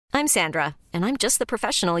I'm Sandra, and I'm just the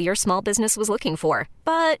professional your small business was looking for.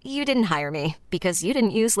 But you didn't hire me because you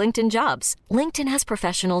didn't use LinkedIn Jobs. LinkedIn has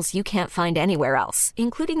professionals you can't find anywhere else,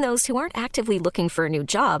 including those who aren't actively looking for a new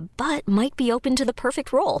job, but might be open to the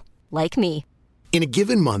perfect role, like me. In a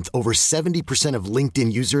given month, over 70% of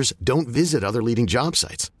LinkedIn users don't visit other leading job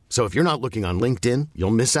sites. So if you're not looking on LinkedIn,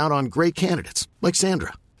 you'll miss out on great candidates like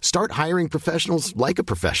Sandra. Start hiring professionals like a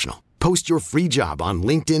professional. Post your free job on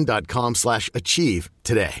linkedin.com/achieve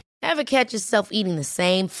today. Ever catch yourself eating the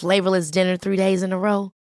same flavorless dinner 3 days in a row?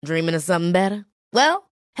 Dreaming of something better? Well,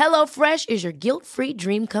 HelloFresh is your guilt-free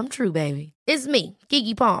dream come true, baby. It's me,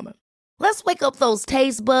 Keke Palmer. Let's wake up those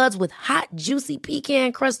taste buds with hot, juicy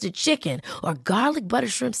pecan-crusted chicken or garlic butter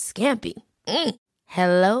shrimp scampi.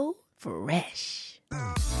 Hello Fresh.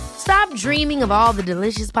 Stop dreaming of all the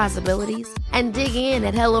delicious possibilities and dig in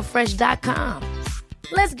at HelloFresh.com.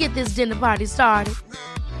 Let's get this dinner party started.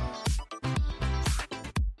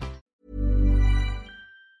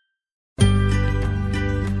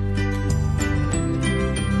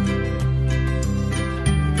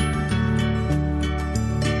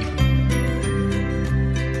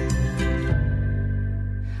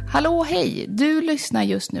 Hallå, hej! Du lyssnar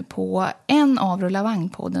just nu på en av Rulla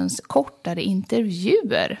Vagn-poddens kortare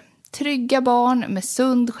intervjuer. Trygga barn med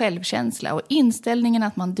sund självkänsla och inställningen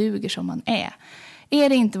att man duger som man är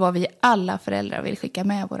det inte vad vi alla föräldrar vill skicka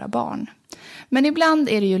med våra barn. Men ibland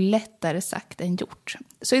är det ju lättare sagt än gjort.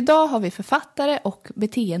 Så idag har vi författare och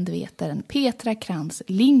beteendevetaren Petra Krantz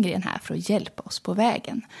Lindgren här för att hjälpa oss på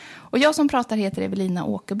vägen. Och jag som pratar heter Evelina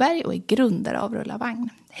Åkerberg och är grundare av Rulla Vagn.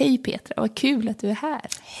 Hej Petra, vad kul att du är här.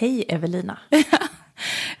 Hej Evelina.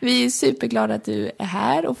 Vi är superglada att du är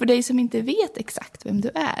här, och för dig som inte vet exakt vem du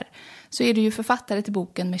är så är du ju författare till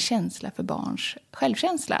boken Med känsla för barns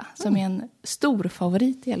självkänsla, som är en stor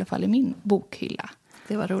favorit i alla fall i min bokhylla.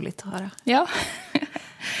 Det var roligt att höra. Ja.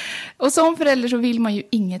 Och som förälder så vill man ju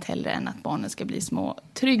inget hellre än att barnen ska bli små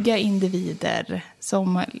trygga individer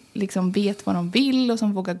som liksom vet vad de vill och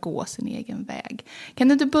som vågar gå sin egen väg. Kan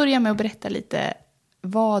du inte börja med att berätta lite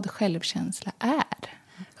vad självkänsla är?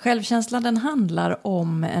 Självkänslan, den handlar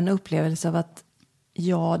om en upplevelse av att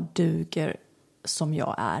jag duger som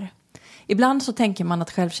jag är. Ibland så tänker man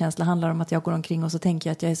att självkänsla handlar om att jag går omkring och så tänker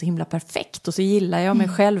jag att jag är så himla perfekt. Och så gillar jag mig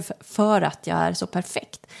själv för att jag är så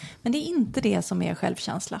perfekt. Men det är inte det som är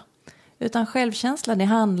självkänsla. Utan självkänsla, det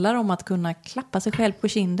handlar om att kunna klappa sig själv på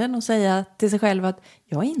kinden och säga till sig själv att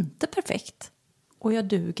jag är inte perfekt. Och jag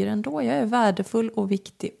duger ändå. Jag är värdefull och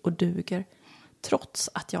viktig och duger trots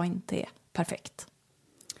att jag inte är perfekt.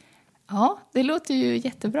 Ja, det låter ju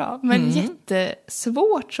jättebra. Men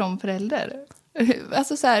jättesvårt som förälder.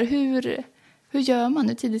 Alltså så här, hur gör man?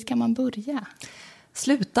 Hur tidigt kan man börja?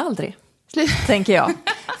 Sluta aldrig, tänker jag.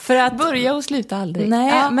 För att, börja och sluta aldrig.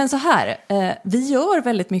 Nej, men så här. Vi gör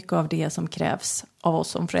väldigt mycket av det som krävs av oss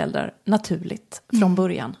som föräldrar naturligt från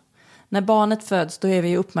början. När barnet föds, då är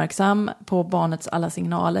vi uppmärksam på barnets alla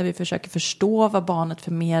signaler. Vi försöker förstå vad barnet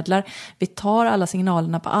förmedlar. Vi tar alla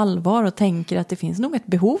signalerna på allvar och tänker att det finns nog ett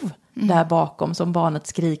behov där bakom. Som barnet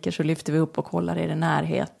skriker så lyfter vi upp och kollar, är det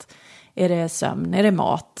närhet? Är det sömn? Är det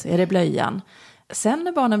mat? Är det blöjan? Sen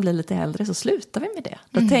när barnen blir lite äldre så slutar vi med det.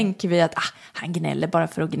 Då tänker vi att han gnäller bara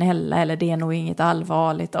för att gnälla. Eller det är nog inget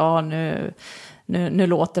allvarligt. Nu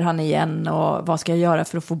låter han igen. Och vad ska jag göra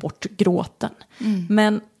för att få bort gråten?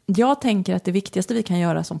 Men jag tänker att det viktigaste vi kan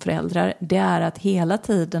göra som föräldrar, det är att hela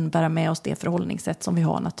tiden bära med oss det förhållningssätt som vi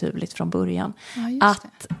har naturligt från början. Ja,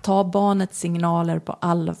 att ta barnets signaler på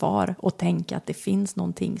allvar och tänka att det finns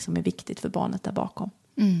någonting som är viktigt för barnet där bakom.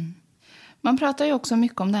 Man pratar ju också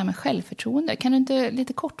mycket om det här med självförtroende. Kan du inte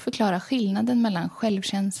lite kort förklara skillnaden mellan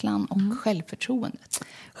självkänslan och självförtroendet?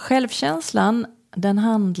 Självkänslan, den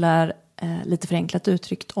handlar lite förenklat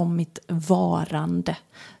uttryckt om mitt varande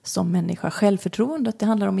som människa. Självförtroendet, det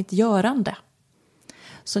handlar om mitt görande.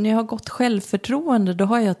 Så när jag har gott självförtroende, då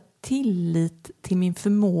har jag tillit till min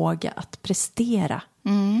förmåga att prestera.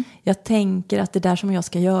 Jag tänker att det där som jag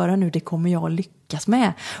ska göra nu, det kommer jag att lyckas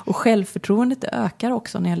med. Och självförtroendet ökar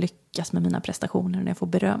också när jag lyckas med mina prestationer, när jag får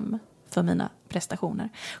beröm för mina prestationer.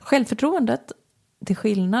 Självförtroendet, till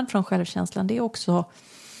skillnad från självkänslan, det är också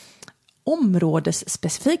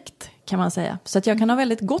områdesspecifikt kan man säga. Så att jag kan ha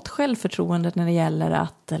väldigt gott självförtroende när det gäller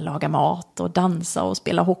att laga mat och dansa och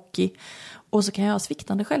spela hockey. Och så kan jag ha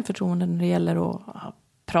sviktande självförtroende när det gäller att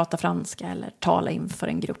prata franska eller tala inför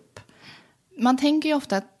en grupp. man tänker ju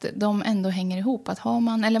ofta att de ändå hänger ihop. Att har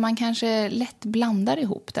man, eller man kanske lätt blandar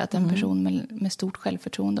ihop det. Att en person med stort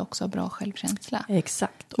självförtroende också har bra självkänsla.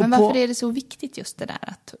 Exakt. Men varför är det så viktigt just det där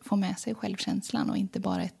att få med sig självkänslan och inte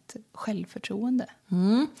bara ett självförtroende?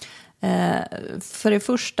 För det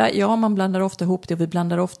första, man blandar ofta ihop det och vi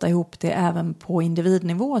blandar ofta ihop det även på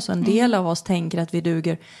individnivå. Så en del av oss tänker att vi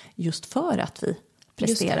duger just för att vi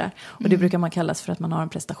presterar. Och det brukar man kallas för att man har en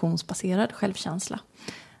prestationsbaserad självkänsla.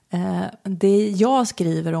 Det jag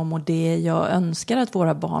skriver om och det jag önskar att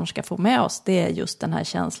våra barn ska få med oss, det är just den här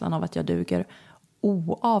känslan av att jag duger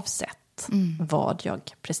oavsett vad jag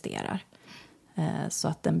presterar. Så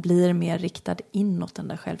att den blir mer riktad inåt, den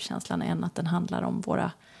där självkänslan, än att den handlar om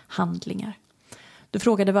våra handlingar. Du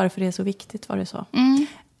frågade varför det är så viktigt, var det så?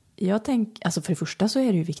 Jag tänker, alltså för det första så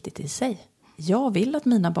är det ju viktigt i sig. Jag vill att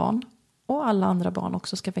mina barn och alla andra barn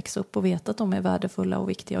också ska växa upp och veta att de är värdefulla och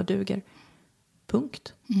viktiga och duger.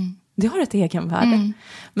 Punkt. Det har ett egenvärde.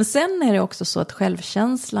 Men sen är det också så att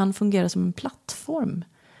självkänslan fungerar som en plattform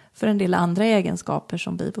för en del andra egenskaper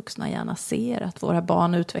som vi vuxna gärna ser att våra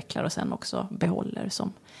barn utvecklar och sen också behåller,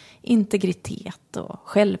 som integritet och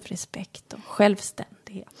självrespekt och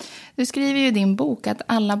självständighet. Du skriver ju i din bok att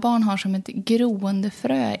alla barn har som ett groende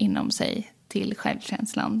frö inom sig till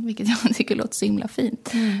självkänslan, vilket jag tycker låter så himla fint.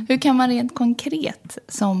 Hur kan man rent konkret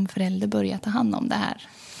som förälder börja ta hand om det här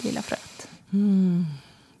lilla fröet?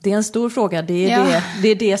 Det är en stor fråga. Det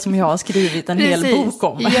är det som jag har skrivit en hel bok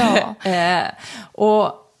om. Ja.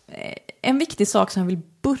 Och en viktig sak som jag vill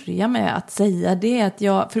börja med att säga, det är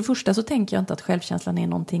att för det första så tänker jag inte att självkänslan är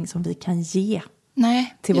någonting som vi kan ge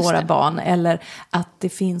till våra barn. Eller att det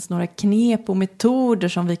finns några knep och metoder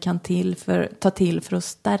som vi kan ta till för att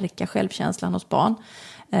stärka självkänslan hos barn.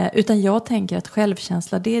 Utan jag tänker att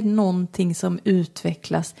självkänsla, det är någonting som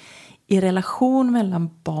utvecklas i relation mellan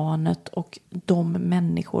barnet och de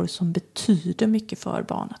människor som betyder mycket för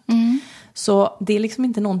barnet. Så det är liksom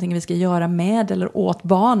inte någonting vi ska göra med eller åt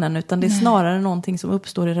barnen, utan det är snarare någonting som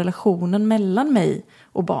uppstår i relationen mellan mig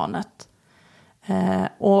och barnet.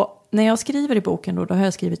 Och när jag skriver i boken då har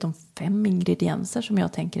jag skrivit om 5 ingredienser som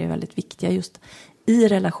jag tänker är väldigt viktiga just i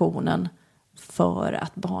relationen för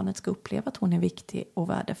att barnet ska uppleva att hon är viktig och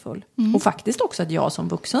värdefull. Och faktiskt också att jag som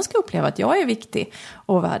vuxen ska uppleva att jag är viktig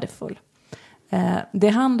och värdefull. Det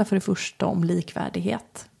handlar för det första om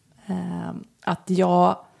likvärdighet. Att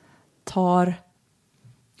jag tar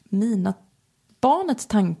barnets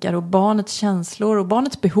tankar och barnets känslor och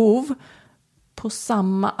barnets behov på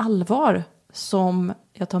samma allvar som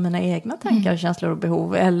jag tar mina egna tankar, känslor och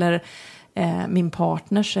behov, eller min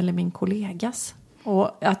partners eller min kollegas.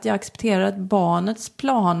 Och att jag accepterar att barnets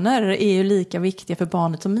planer är ju lika viktiga för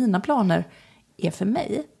barnet som mina planer är för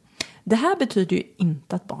mig. Det här betyder ju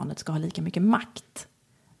inte att barnet ska ha lika mycket makt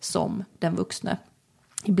som den vuxne.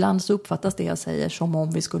 Ibland så uppfattas det jag säger som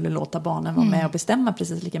om vi skulle låta barnen vara med och bestämma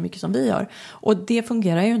precis lika mycket som vi gör. Och det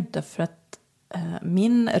fungerar ju inte, för att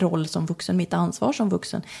min roll som vuxen, mitt ansvar som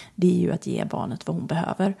vuxen, det är ju att ge barnet vad hon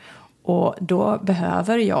behöver. Och då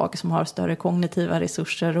behöver jag som har större kognitiva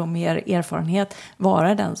resurser och mer erfarenhet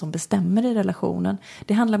vara den som bestämmer i relationen.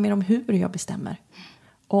 Det handlar mer om hur jag bestämmer.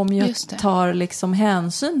 Om jag tar liksom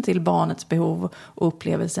hänsyn till barnets behov och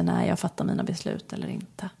upplevelser när jag fattar mina beslut eller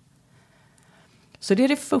inte. Så det är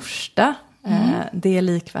det första, det är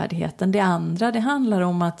likvärdigheten. Det andra, det handlar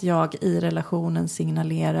om att jag i relationen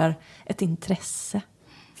signalerar ett intresse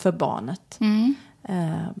för barnet.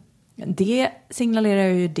 Det signalerar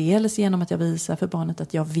jag ju dels genom att jag visar för barnet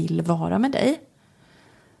att jag vill vara med dig.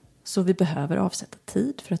 Så vi behöver avsätta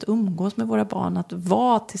tid för att umgås med våra barn, att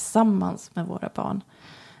vara tillsammans med våra barn.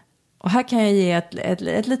 Och här kan jag ge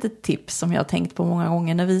ett litet tips som jag har tänkt på många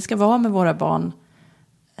gånger. När vi ska vara med våra barn,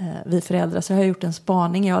 vi föräldrar, så har jag gjort en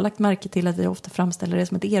spaning. Jag har lagt märke till att vi ofta framställer det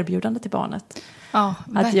som ett erbjudande till barnet. Ja,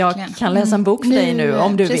 att jag kan läsa en bok för dig nu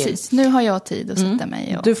om du precis. vill. Nu har jag tid att sätta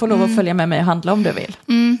mig. Du får lov att följa med mig och handla om du vill.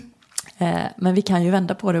 Men vi kan ju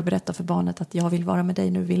vända på det och berätta för barnet att jag vill vara med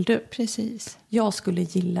dig nu, vill du? Precis. Jag skulle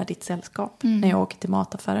gilla ditt sällskap när jag åker till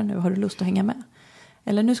mataffären nu. Har du lust att hänga med?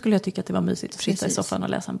 Eller nu skulle jag tycka att det var mysigt att sitta i soffan och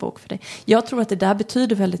läsa en bok för dig. Jag tror att det där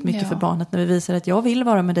betyder väldigt mycket för barnet när vi visar att jag vill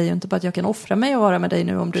vara med dig och inte bara att jag kan offra mig och vara med dig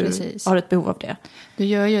nu om du har ett behov av det. Du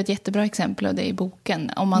gör ju ett jättebra exempel av det i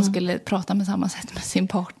boken. Om man skulle prata med samma sätt med sin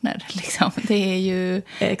partner. Liksom. Det är ju,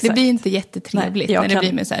 det blir inte jättetrevligt när det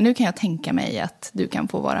blir med så här, nu kan jag tänka mig att du kan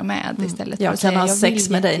få vara med istället för jag att säga, jag kan ha sex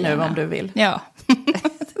med dig nu om du vill. Ja.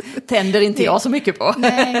 Tänder inte jag så mycket på.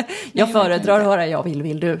 Nej, jag föredrar att höra jag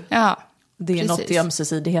vill du. Ja. Det är något i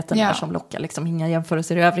ömsesidigheten där som lockar. Liksom. Inga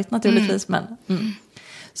jämförelser i övrigt naturligtvis. Men,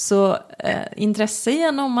 Så intresse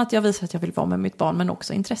genom att jag visar att jag vill vara med mitt barn, men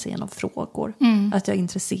också intresse genom frågor. Att jag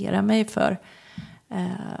intresserar mig för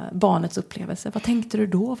barnets upplevelse. Vad tänkte du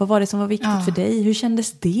då? Vad var det som var viktigt för dig? Hur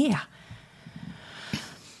kändes det?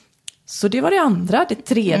 Så det var det andra. Det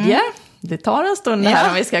tredje, det tar en stund här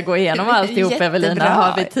om vi ska gå igenom alltihop. Evelina,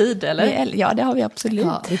 har vi tid eller? Ja, det har vi absolut.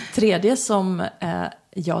 Ja, det tredje som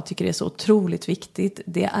jag tycker är så otroligt viktigt,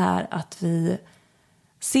 det är att vi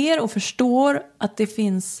ser och förstår att det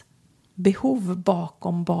finns behov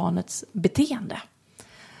bakom barnets beteende.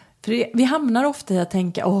 För vi hamnar ofta i att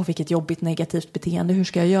tänka, vilket jobbigt negativt beteende, hur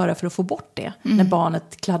ska jag göra för att få bort det? När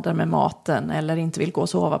barnet kladdar med maten eller inte vill gå och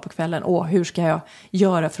sova på kvällen. Hur ska jag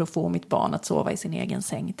göra för att få mitt barn att sova i sin egen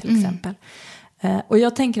säng till exempel? Och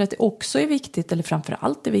jag tänker att det också är viktigt, eller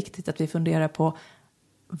framförallt är viktigt, att vi funderar på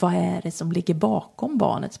vad är det som ligger bakom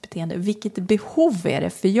barnets beteende? Vilket behov är det?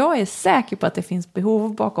 För jag är säker på att det finns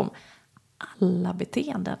behov bakom alla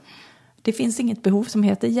beteenden. Det finns inget behov som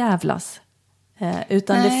heter jävlas.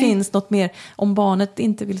 Utan det finns något mer. Om barnet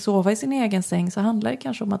inte vill sova i sin egen säng, så handlar det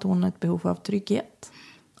kanske om att hon har ett behov av trygghet,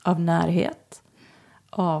 av närhet,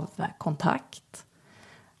 av kontakt.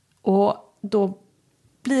 Och då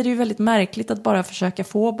blir det ju väldigt märkligt att bara försöka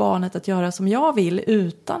få barnet att göra som jag vill,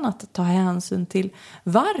 utan att ta hänsyn till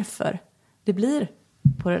varför det blir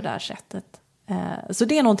på det där sättet. Så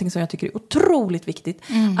det är någonting som jag tycker är otroligt viktigt.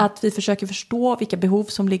 Att vi försöker förstå vilka behov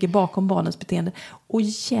som ligger bakom barnens beteende. Och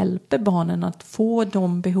hjälper barnen att få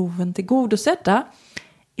de behoven tillgodosedda.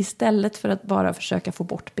 Istället för att bara försöka få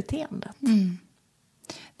bort beteendet.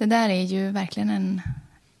 Det där är ju verkligen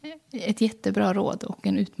ett jättebra råd och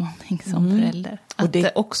en utmaning som förälder. Att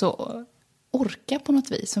det också orka på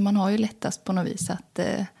något vis. För man har ju lättast på något vis att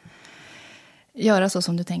göra så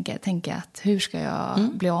som du tänker. Tänka att hur ska jag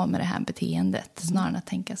bli av med det här beteendet? Snarare än att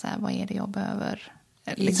tänka så här, vad är det jag behöver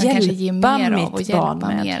kanske ge mer av och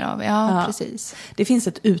hjälpa mer av. Ja, precis. Det finns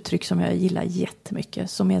ett uttryck som jag gillar jättemycket.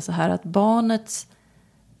 Som är så här att barnets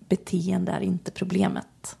beteende är inte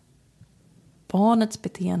problemet. Barnets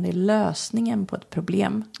beteende är lösningen på ett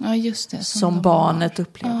problem. Ja, just det. Som barnet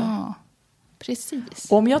upplever. Ja,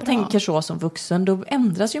 precis. Och om jag tänker så som vuxen, då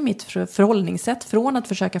ändras ju mitt förhållningssätt från att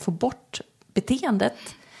försöka få bort beteendet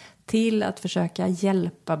till att försöka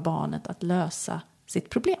hjälpa barnet att lösa sitt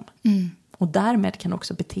problem. Och därmed kan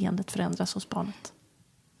också beteendet förändras hos barnet.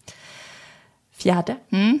 Fjärde,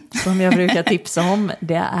 som jag brukar tipsa om,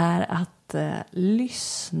 det är att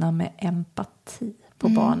lyssna med empati på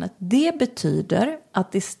barnet. Det betyder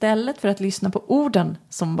att istället för att lyssna på orden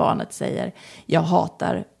som barnet säger, jag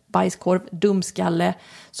hatar bajskorv, dumskalle,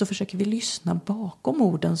 så försöker vi lyssna bakom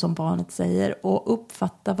orden som barnet säger och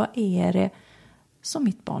uppfatta vad är det som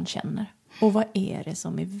mitt barn känner och vad är det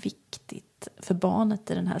som är viktigt för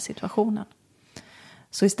barnet i den här situationen.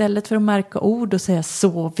 Så istället för att märka ord och säga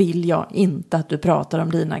så vill jag inte att du pratar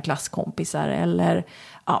om dina klasskompisar eller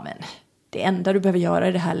men det enda du behöver göra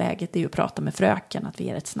i det här läget är ju att prata med fröken, att vi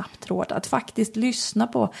ger ett snabbt råd. Att faktiskt lyssna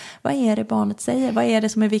på vad är det barnet säger, vad är det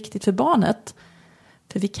som är viktigt för barnet.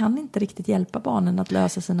 För vi kan inte riktigt hjälpa barnen att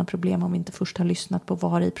lösa sina problem om vi inte först har lyssnat på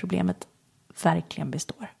vad i problemet verkligen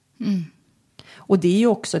består. Och det är ju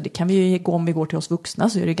också, det kan vi ju gå om vi går till oss vuxna,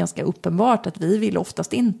 så är det ganska uppenbart att vi vill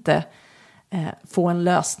oftast inte få en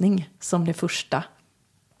lösning som det första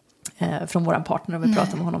från våran partner om vi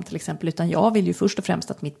pratar med honom till exempel. Utan jag vill ju först och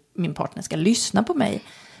främst att min partner ska lyssna på mig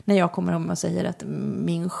när jag kommer hem och säger att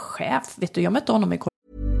min chef, vet du, jag mötte honom i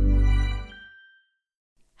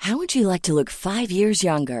How would you like to look 5 years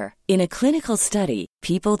younger? In a clinical study,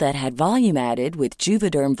 people that had volume added with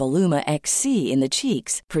Juvederm Voluma XC in the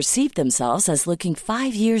cheeks perceived themselves as looking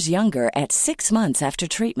 5 years younger at 6 months after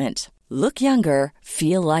treatment. Look younger,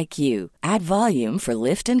 feel like you. Add volume for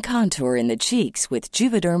lift and contour in the cheeks with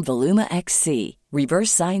Juvederm Voluma XC.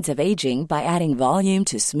 Reverse signs of aging by adding volume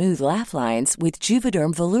to smooth laugh lines with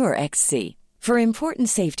Juvederm Volure XC. For important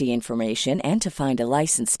safety information and to find a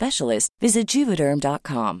licensed specialist, visit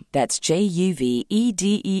Juvederm.com. That's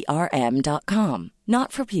JUVEDERM.com.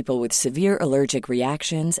 Not for people with severe allergic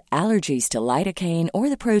reactions, allergies to lidocaine, or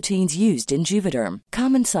the proteins used in Juvederm.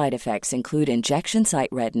 Common side effects include injection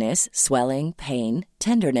site redness, swelling, pain,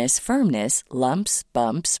 tenderness, firmness, lumps,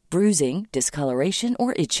 bumps, bruising, discoloration,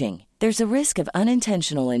 or itching. There's a risk of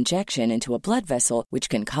unintentional injection into a blood vessel, which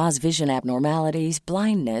can cause vision abnormalities,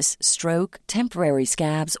 blindness, stroke, temporary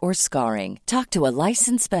scabs, or scarring. Talk to a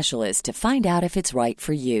licensed specialist to find out if it's right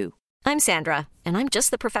for you. I'm Sandra, and I'm just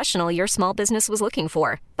the professional your small business was looking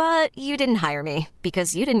for. But you didn't hire me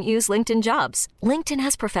because you didn't use LinkedIn Jobs. LinkedIn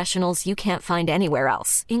has professionals you can't find anywhere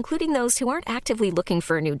else, including those who aren't actively looking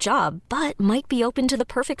for a new job, but might be open to the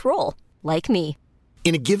perfect role, like me.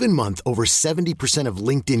 In a given month, over 70% of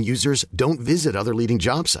LinkedIn users don't visit other leading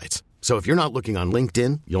job sites. So if you're not looking on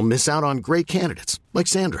LinkedIn, you'll miss out on great candidates like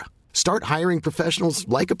Sandra. Start hiring professionals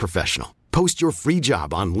like a professional. Post your free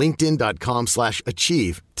job on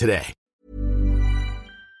linkedin.com/achieve today.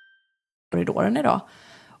 Korridoren idag.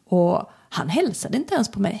 Och han hälsade inte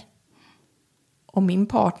ens på mig. Och min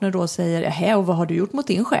partner då säger, och vad har du gjort mot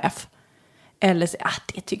din chef? Eller säger,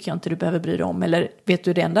 det tycker jag inte du behöver bry dig om. Eller vet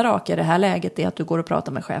du, det enda raka i det här läget är att du går och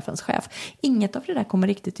pratar med chefens chef. Inget av det där kommer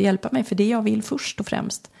riktigt att hjälpa mig. För det jag vill först och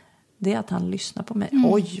främst, det är att han lyssnar på mig.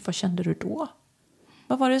 Oj, vad kände du då?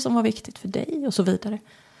 Vad var det som var viktigt för dig? Och så vidare.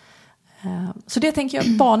 Så det tänker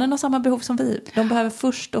jag, barnen har samma behov som vi. De behöver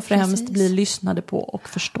först och främst bli lyssnade på och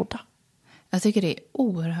förstådda. Jag tycker det är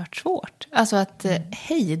oerhört svårt. Alltså att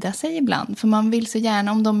hejda sig ibland. För man vill så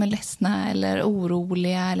gärna, om de är ledsna eller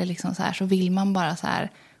oroliga eller liksom så här, så vill man bara så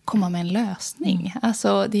här komma med en lösning.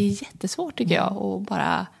 Alltså det är jättesvårt tycker jag att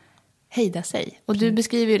bara hejda sig. Och du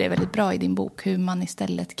beskriver ju det väldigt bra i din bok, hur man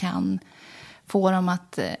istället kan få dem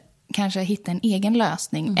att kanske hitta en egen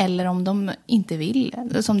lösning. Eller om de inte vill,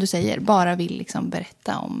 som du säger, bara vill liksom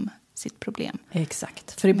berätta om sitt problem.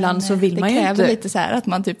 Exakt, för ibland så vill man ju inte... Det kräver lite så här att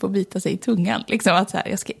man typ får bita sig i tungan. Liksom att så här,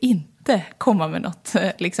 jag ska inte komma med något,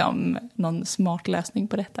 liksom, någon smart lösning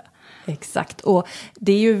på detta. Exakt, och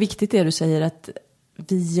det är ju viktigt det du säger, att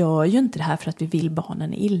vi gör ju inte det här för att vi vill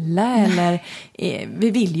barnen illa. Eller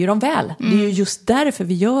vi vill ju dem väl. Det är ju just därför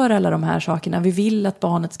vi gör alla de här sakerna. Vi vill att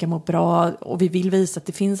barnet ska må bra och vi vill visa att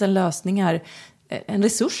det finns en lösning här. En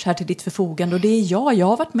resurs här till ditt förfogande, och det är jag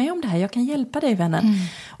har varit med om det här, jag kan hjälpa dig vännen.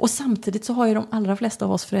 Och samtidigt så har ju de allra flesta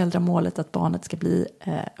av oss föräldrar målet att barnet ska bli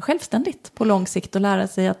självständigt på lång sikt och lära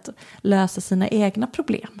sig att lösa sina egna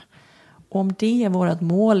problem. Och om det är vårt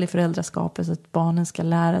mål i föräldraskapet, så att barnen ska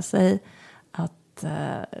lära sig att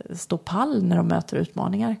stå pall när de möter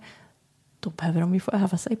utmaningar, då behöver de ju få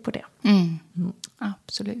öva sig på det.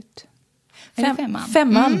 Absolut.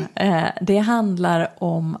 Femman, det handlar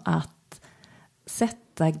om att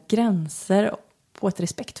sätta gränser på ett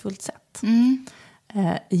respektfullt sätt.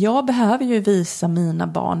 Jag behöver ju visa mina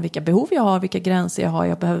barn vilka behov jag har, vilka gränser jag har.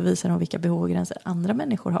 Jag behöver visa dem vilka behov och gränser andra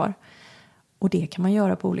människor har. Och det kan man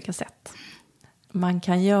göra på olika sätt. Man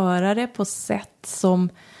kan göra det på sätt som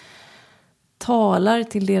talar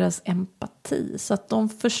till deras empati, så att de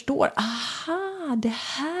förstår, det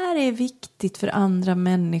här är viktigt för andra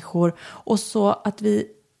människor, och så att vi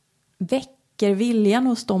väcker viljan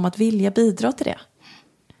hos dem att vilja bidra till det.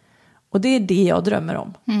 Och det är det jag drömmer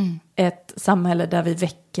om. Ett samhälle där vi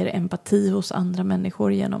väcker empati hos andra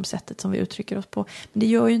människor genom sättet som vi uttrycker oss på. Men det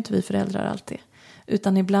gör ju inte vi föräldrar alltid.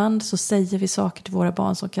 Utan ibland så säger vi saker till våra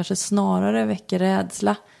barn som kanske snarare väcker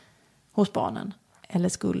rädsla hos barnen. Eller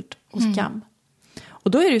skuld och skam.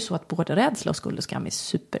 Och då är det ju så att både rädsla och skuld och skam är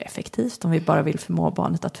supereffektivt om vi bara vill förmå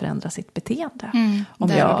barnet att förändra sitt beteende.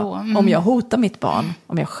 Om jag hotar mitt barn,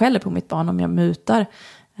 om jag skäller på mitt barn, om jag mutar,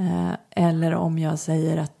 eller om jag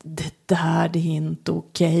säger att det där, det är inte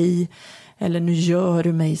okej, eller nu gör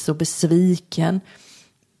du mig så besviken.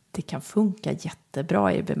 Det kan funka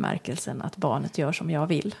jättebra i bemärkelsen att barnet gör som jag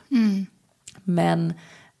vill. Men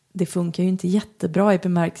det funkar ju inte jättebra i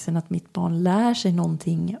bemärkelsen att mitt barn lär sig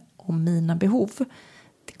någonting om mina behov.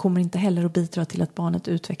 Det kommer inte heller att bidra till att barnet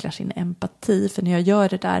utvecklar sin empati. För när jag gör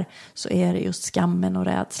det där så är det just skammen och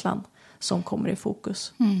rädslan som kommer i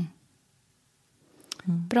fokus.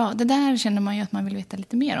 Bra, det där känner man ju att man vill veta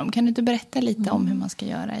lite mer om. Kan du inte berätta lite om hur man ska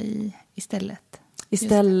göra istället?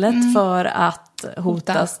 Istället för att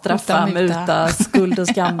hota, straffa, muta, skuld och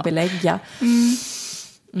skambelägga.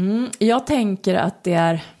 Jag tänker att det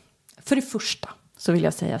är, för det första så vill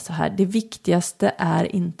jag säga så här, det viktigaste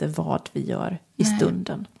är inte vad vi gör i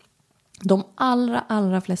stunden. De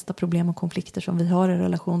allra flesta problem och konflikter som vi har i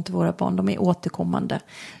relation till våra barn, de är återkommande.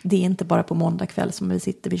 Det är inte bara på måndag kväll som vi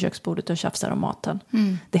sitter vid köksbordet och tjafsar om maten.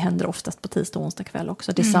 Det händer oftast på tisdag och onsdag kväll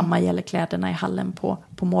också. Det samma gäller kläderna i hallen på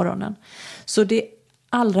morgonen. Så det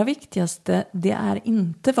allra viktigaste, det är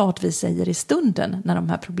inte vad vi säger i stunden när de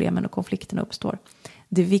här problemen och konflikterna uppstår.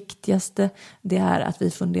 Det viktigaste, det är att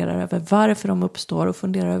vi funderar över varför de uppstår och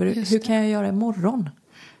funderar över hur kan jag göra imorgon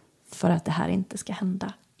för att det här inte ska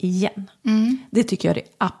hända igen. Det tycker jag är det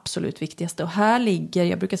absolut viktigaste. Och här ligger,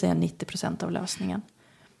 jag brukar säga 90% av lösningen.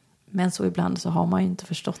 Men så ibland så har man ju inte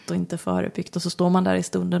förstått och inte förebyggt. Och så står man där i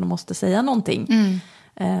stunden och måste säga någonting.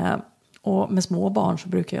 Och med små barn så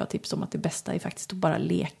brukar jag tipsa om att det bästa är faktiskt att bara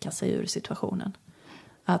leka sig ur situationen.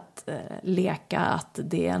 Att leka att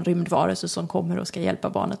det är en rymdvarelse som kommer och ska hjälpa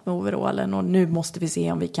barnet med overallen. Och nu måste vi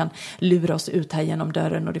se om vi kan lura oss ut här genom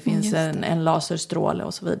dörren. Och det finns en laserstråle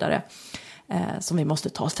och så vidare. Som vi måste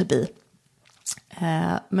ta oss förbi.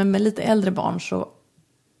 Men med lite äldre barn så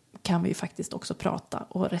kan vi ju faktiskt också prata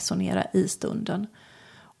och resonera i stunden.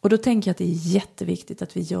 Och då tänker jag att det är jätteviktigt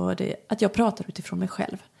att vi gör det, att jag pratar utifrån mig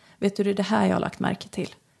själv. Vet du, det är det här jag har lagt märke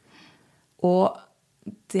till. Och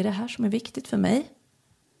det är det här som är viktigt för mig.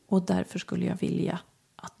 Och därför skulle jag vilja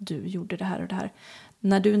att du gjorde det här och det här.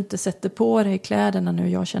 När du inte sätter på dig kläderna nu,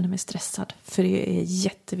 jag känner mig stressad. För det är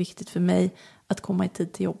jätteviktigt för mig att komma i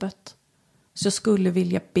tid till jobbet. Så jag skulle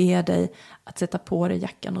vilja be dig att sätta på dig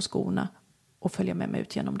jackan och skorna och följa med mig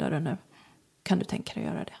ut genom dörren nu. Kan du tänka dig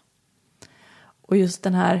att göra det? Och just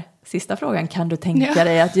den här sista frågan, kan du tänka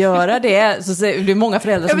dig att göra det? Så det är många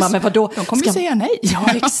föräldrar som bara, men vadå? De kommer ju säga nej. Ja,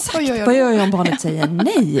 exakt. Vad gör jag om barnet säger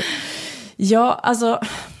nej? Ja, alltså,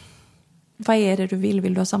 vad är det du vill?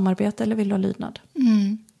 Vill du ha samarbete eller vill du ha lydnad?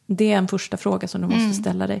 Det är en första fråga som du måste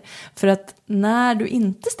ställa dig. För att när du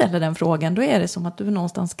inte ställer den frågan, då är det som att du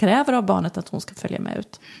någonstans kräver av barnet att hon ska följa med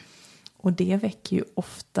ut. Och det väcker ju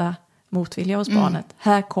ofta motvilja hos barnet.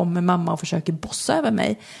 Här kommer mamma och försöker bossa över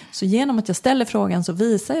mig. Så genom att jag ställer frågan så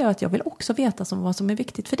visar jag att jag vill också veta vad som är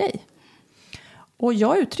viktigt för dig. Och jag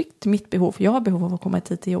har uttryckt mitt behov. Jag har behov av att komma i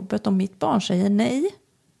tid till jobbet. Om mitt barn säger nej,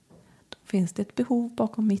 då finns det ett behov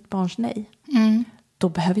bakom mitt barns nej. Då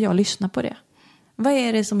behöver jag lyssna på det. Vad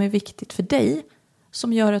är det som är viktigt för dig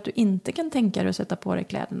som gör att du inte kan tänka dig att sätta på dig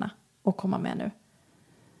kläderna och komma med nu?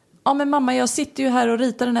 Ja, men mamma, jag sitter ju här och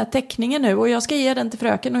ritar den här teckningen nu och jag ska ge den till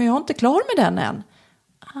fröken och jag är inte klar med den än.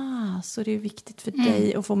 Så det är viktigt för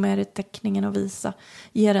dig att få med dig teckningen och visa.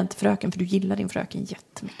 Ge den till fröken för du gillar din fröken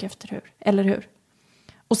jättemycket, eller hur?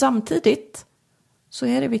 Och samtidigt så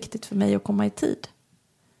är det viktigt för mig att komma i tid.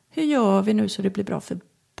 Hur gör vi nu så det blir bra för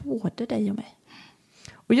både dig och mig?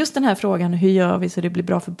 Och just den här frågan, hur gör vi så det blir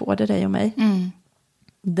bra för både dig och mig?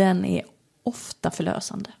 Den är ofta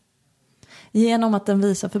förlösande. Genom att den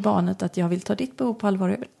visar för barnet att jag vill ta ditt behov på allvar.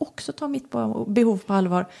 Jag vill också ta mitt behov på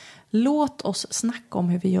allvar. Låt oss snacka om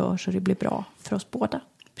hur vi gör så det blir bra för oss båda.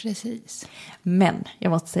 Precis. Men, jag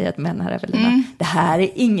måste säga ett men här, Evelina. Det här är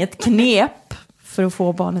inget knep för att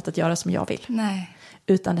få barnet att göra som jag vill. Nej.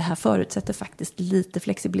 Utan det här förutsätter faktiskt lite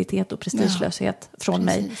flexibilitet och prestigelöshet från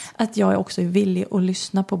mig. Att jag också är villig att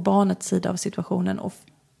lyssna på barnets sida av situationen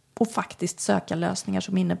och faktiskt söka lösningar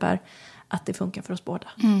som innebär att det funkar för oss båda.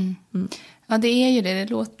 Ja, det är ju det.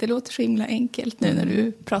 Det låter så himla enkelt nu när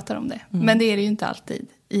du pratar om det. Men det är det ju inte alltid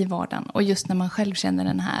i vardagen. Och just när man själv känner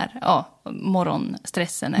den här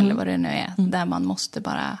morgonstressen eller vad det nu är. Där man måste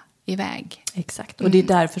bara iväg. Exakt. Och det är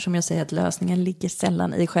därför som jag säger att lösningen ligger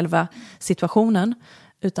sällan i själva situationen.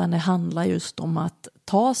 Utan det handlar just om att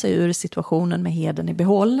ta sig ur situationen med heden i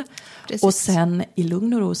behåll. Precis. Och sen i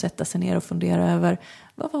lugn och ro sätta sig ner och fundera över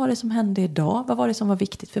vad var det som hände idag? Vad var det som var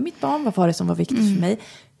viktigt för mitt barn? Vad var det som var viktigt för mig?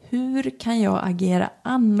 Hur kan jag agera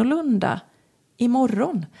annorlunda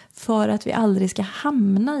imorgon för att vi aldrig ska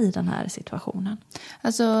hamna i den här situationen?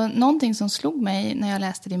 Alltså, någonting som slog mig när jag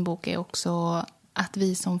läste din bok är också att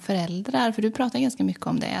vi som föräldrar, för du pratar ganska mycket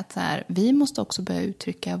om det, att så här, vi måste också börja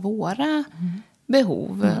uttrycka våra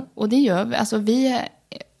behov. Och det gör vi, alltså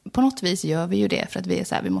på något vis gör vi ju det för att vi är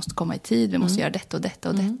så här, vi måste komma i tid, vi måste göra detta och detta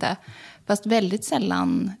och detta. Fast väldigt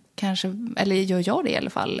sällan kanske, eller gör jag det i alla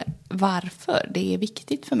fall, varför det är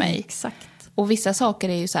viktigt för mig. Exakt. Och vissa saker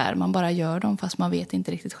är ju så här, man bara gör dem fast man vet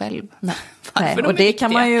inte riktigt själv. Nej, och det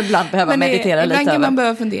kan man ju ibland behöva meditera lite över. Ibland kan man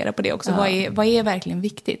behöva fundera på det också. Vad är verkligen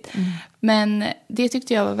viktigt? Men det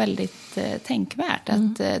tyckte jag var väldigt tänkvärt.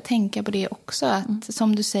 Att tänka på det också. Att,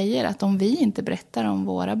 som du säger, att om vi inte berättar om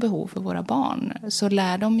våra behov för våra barn så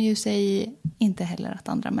lär de ju sig inte heller att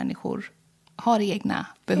andra människor har egna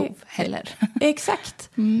behov heller. Exakt.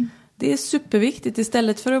 Det är superviktigt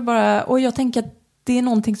istället för att bara... Och jag tänker att det är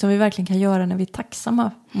någonting som vi verkligen kan göra när vi är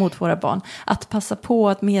tacksamma mot våra barn. Att passa på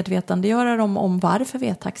att medvetandegöra dem om varför vi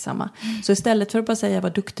är tacksamma. Så istället för att bara säga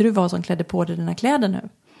vad duktig du var som klädde på dig dina kläder nu.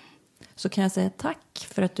 Så kan jag säga tack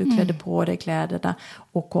för att du klädde på dig kläderna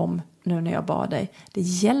och kom nu när jag bad dig. Det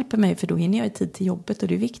hjälper mig för då hinner jag i tid till jobbet och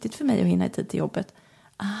det är viktigt för mig att hinna i tid till jobbet.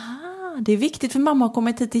 Det är viktigt för mamma att komma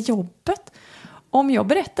i tid till jobbet. Om jag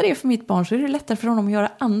berättar det för mitt barn så är det lättare för honom att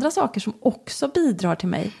göra andra saker som också bidrar till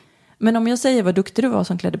mig. Men om jag säger vad duktig du var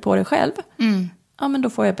som klädde på dig själv. Ja, men då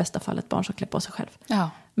får jag i bästa fall ett barn som klär på sig själv. Ja.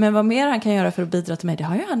 Men vad mer han kan göra för att bidra till mig, det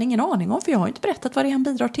har ju han ingen aning om. För jag har inte berättat vad det är han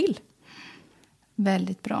bidrar till.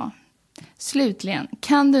 Väldigt bra. Slutligen,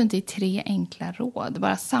 kan du inte i 3 enkla råd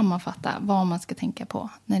bara sammanfatta vad man ska tänka på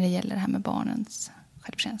när det gäller det här med barnens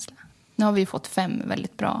självkänsla? Nu har vi fått 5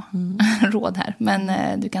 väldigt bra råd här.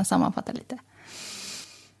 Men du kan sammanfatta lite.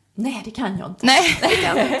 Nej, det kan jag inte. Nej, det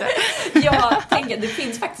kan jag inte. Jag tänker, det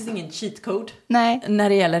finns faktiskt ingen cheat code. Nej. När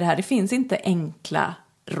det gäller det här. Det finns inte enkla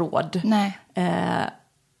råd. Nej.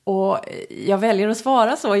 Och jag väljer att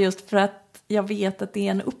svara så just för att jag vet att det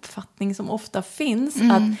är en uppfattning som ofta finns.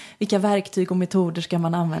 Att vilka verktyg och metoder ska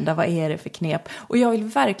man använda? Vad är det för knep? Och jag vill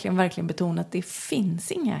verkligen betona att det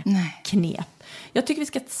finns inga knep. Jag tycker vi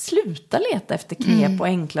ska sluta leta efter knep och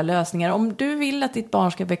enkla lösningar. Om du vill att ditt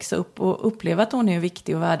barn ska växa upp och uppleva att hon är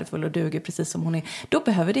viktig och värdefull och duger precis som hon är, då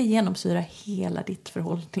behöver det genomsyra hela ditt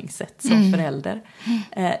förhållningssätt som förälder.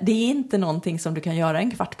 Det är inte någonting som du kan göra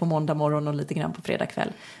en kvart på måndag morgon och lite grann på fredag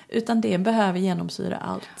kväll. Utan det behöver genomsyra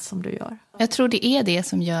allt som du gör. Jag tror det är det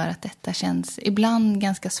som gör att detta känns ibland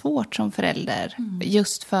ganska svårt som förälder.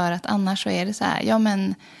 Just för att annars så är det så här, ja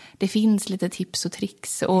men det finns lite tips och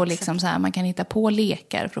tricks och liksom så här, man kan hitta på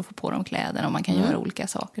lekar för att få på dem kläder och man kan göra olika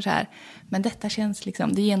saker så här. Men detta känns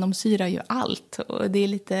liksom, det genomsyrar ju allt och det är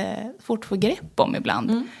lite svårt att få grepp om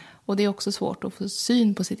ibland. Och det är också svårt att få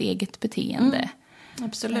syn på sitt eget beteende.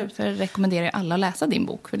 Absolut. För jag rekommenderar jag alla att läsa din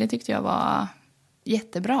bok, för det tyckte jag var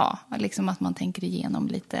jättebra. Liksom att man tänker igenom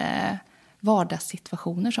lite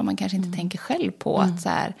vardagssituationer som man kanske inte tänker själv på. Att så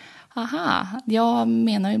här, aha, jag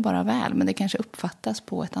menar ju bara väl, men det kanske uppfattas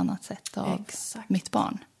på ett annat sätt av mitt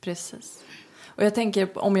barn. Precis. Och jag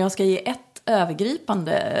tänker, om jag ska ge ett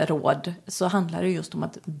övergripande råd så handlar det just om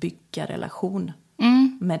att bygga relation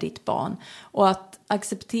med ditt barn. Och att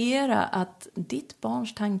acceptera att ditt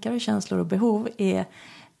barns tankar och känslor och behov är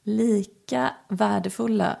lika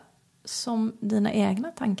värdefulla som dina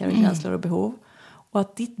egna tankar och känslor och behov. Och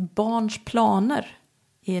att ditt barns planer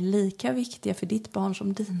är lika viktiga för ditt barn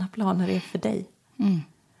som dina planer är för dig.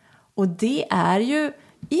 Och det är ju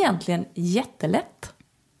egentligen jättelätt.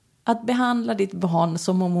 Att behandla ditt barn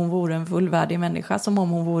som om hon vore en fullvärdig människa, som om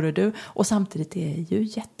hon vore du. Och samtidigt är det ju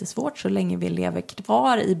jättesvårt så länge vi lever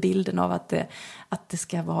kvar i bilden av att det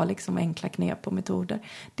ska vara liksom enkla knep och metoder.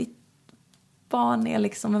 Ditt barn är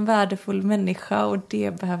liksom en värdefull människa och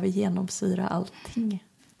det behöver genomsyra allting.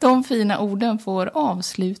 De fina orden får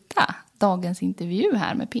avsluta dagens intervju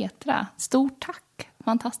här med Petra. Stort tack!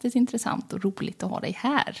 Fantastiskt intressant och roligt att ha dig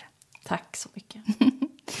här. Tack så mycket.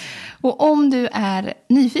 Och om du är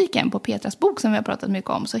nyfiken på Petras bok som vi har pratat mycket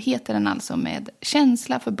om, så heter den alltså Med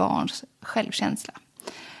känsla för barns självkänsla.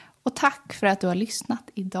 Och tack för att du har lyssnat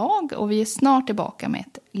idag, och vi är snart tillbaka med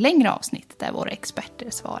ett längre avsnitt där våra experter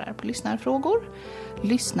svarar på lyssnarfrågor.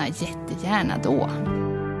 Lyssna jättegärna då.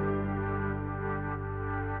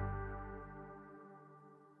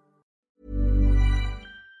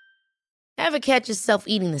 Ever catch yourself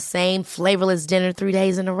eating the same flavorless dinner 3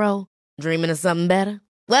 days in a row? Dreaming of something better?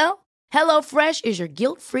 Well, HelloFresh is your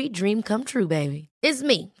guilt-free dream come true, baby. It's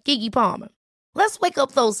me, Keke Palmer. Let's wake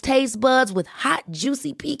up those taste buds with hot,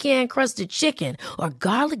 juicy pecan-crusted chicken or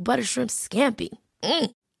garlic butter shrimp scampi.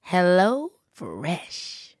 Hello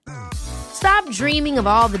Fresh. Stop dreaming of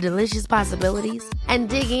all the delicious possibilities and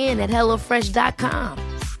dig in at HelloFresh.com.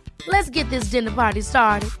 Let's get this dinner party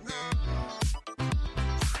started.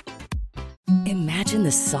 Imagine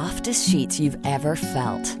the softest sheets you've ever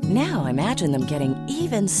felt. Now imagine them getting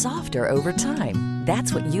even softer over time.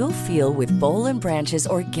 That's what you'll feel with Boll & Branch's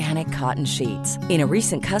organic cotton sheets. In a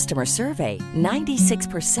recent customer survey,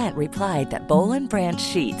 96% replied that Boll & Branch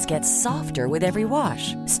sheets get softer with every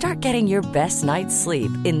wash. Start getting your best night's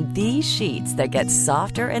sleep in these sheets that get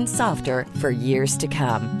softer and softer for years to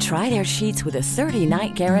come. Try their sheets with a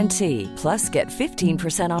 30-night guarantee. Plus, get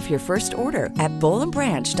 15% off your first order at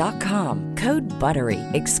bollandbranch.com. Code BUTTERY.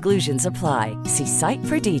 Exclusions apply. See site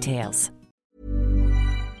for details.